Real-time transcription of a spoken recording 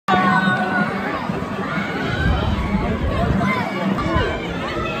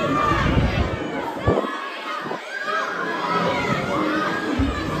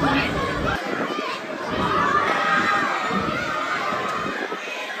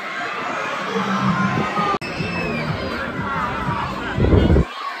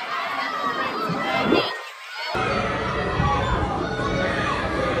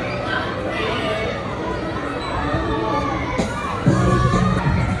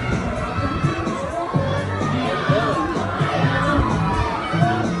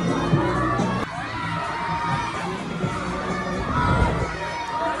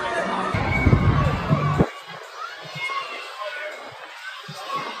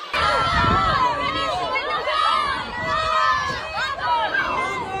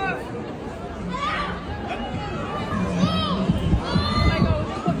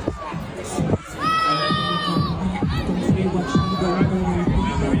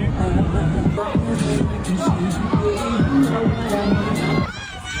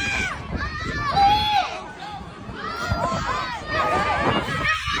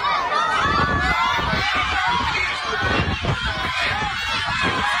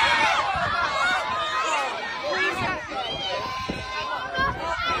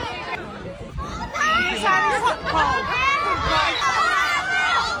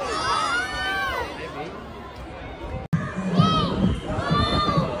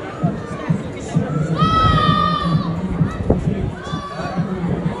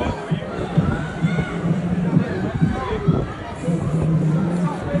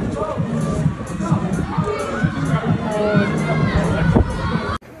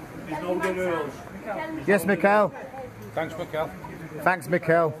Yes, Mikkel. Thanks, Mikkel. Thanks,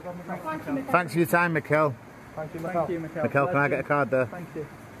 Mikkel. Thanks for your time, Mikkel. Thank you, Mikkel. Mikkel, can I get a card there? Thank you.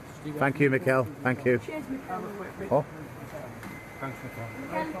 Thank you, Mikkel. Thank you. Cheers, Mikkel. Oh. Thanks, Mikkel.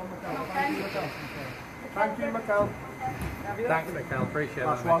 Thank you. Thank you, Mikkel. Thanks, Mikkel. Appreciate that.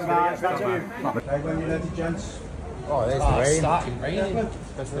 That's one, guys. Thank you. Hey, when you're ready, gents. Oh, there's the rain. Starting raining.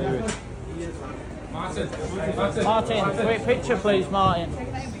 Let's do it. Martin, quick picture, please, Martin.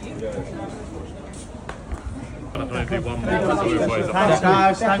 Thanks,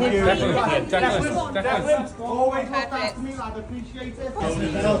 guys. Thank you. Declan. Always look after me, lad. Appreciate it. Thanks,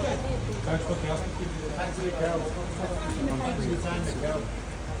 Mikkel. Thanks, Mikkel. Thanks, Mikkel. Thanks for your time, Mikkel.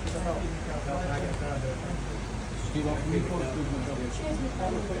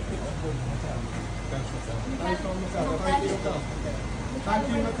 Thank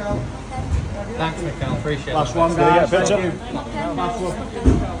you, Mikkel. Thanks, Mikkel. Appreciate it. Last one, guys. Thank you.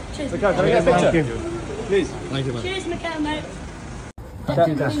 Cheers, Mikkel, can I get a picture? Please. Thank you, man. Cheers, Mikkel, mate.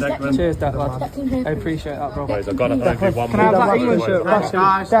 Declan. Cheers, Declan. I appreciate that, bro. Guys, I've got to thank you one Can I have that more. England shirt? Thanks,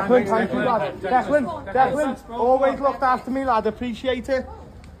 guys. Declan, thank you, lad. Declan, Always looked after me, lad. Appreciate it.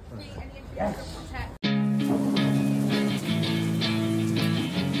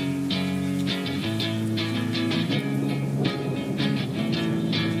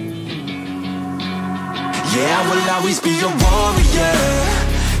 Yeah, I will always be a warrior.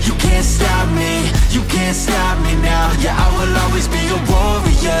 You can't stop me, you can't stop me now. Yeah, I will always be a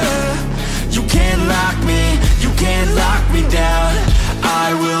warrior. You can't lock me, you can't lock me down.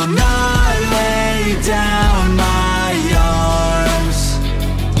 I will not lay down my arms.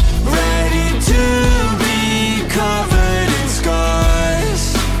 Ready to be covered in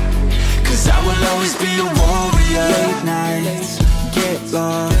scars. Cause I will always be a warrior. Late nights, get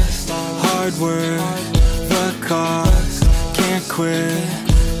lost, hard work, the cost. Can't quit,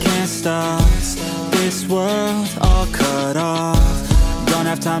 can't stop. This world all cut off. Don't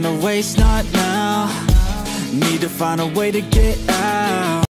have time to waste, not now. Need to find a way to get out.